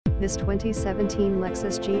This 2017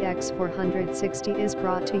 Lexus GX 460 is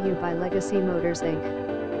brought to you by Legacy Motors Inc.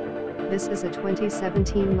 This is a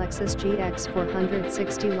 2017 Lexus GX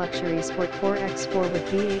 460 Luxury Sport 4x4 with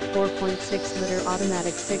V8 4.6-liter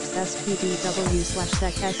automatic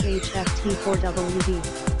 6-SPDW/SEC SHFT 4WD.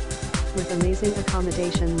 With amazing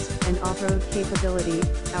accommodations and off-road capability,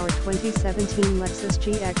 our 2017 Lexus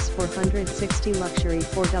GX 460 Luxury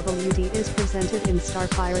 4WD is presented in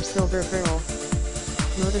Starfire Silver Pearl.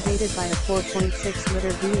 Motivated by a 4.6-liter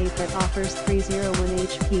V8 that offers 301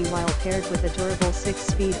 HP while paired with a durable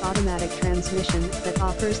 6-speed automatic transmission that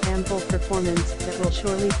offers ample performance that will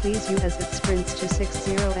surely please you as it sprints to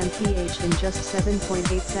 60 mph in just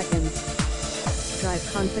 7.8 seconds. Drive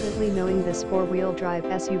confidently knowing this four-wheel drive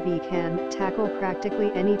SUV can tackle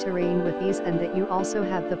practically any terrain with ease, and that you also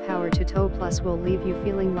have the power to tow plus will leave you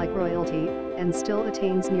feeling like royalty, and still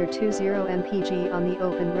attains near 20 mpg on the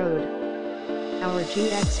open road. Our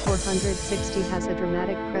GX 460 has a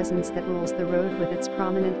dramatic presence that rules the road with its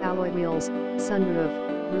prominent alloy wheels, sunroof,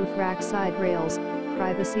 roof rack side rails,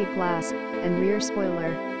 privacy glass, and rear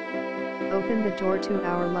spoiler. Open the door to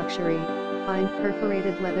our luxury, find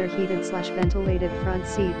perforated leather heated/ventilated front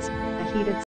seats, a heated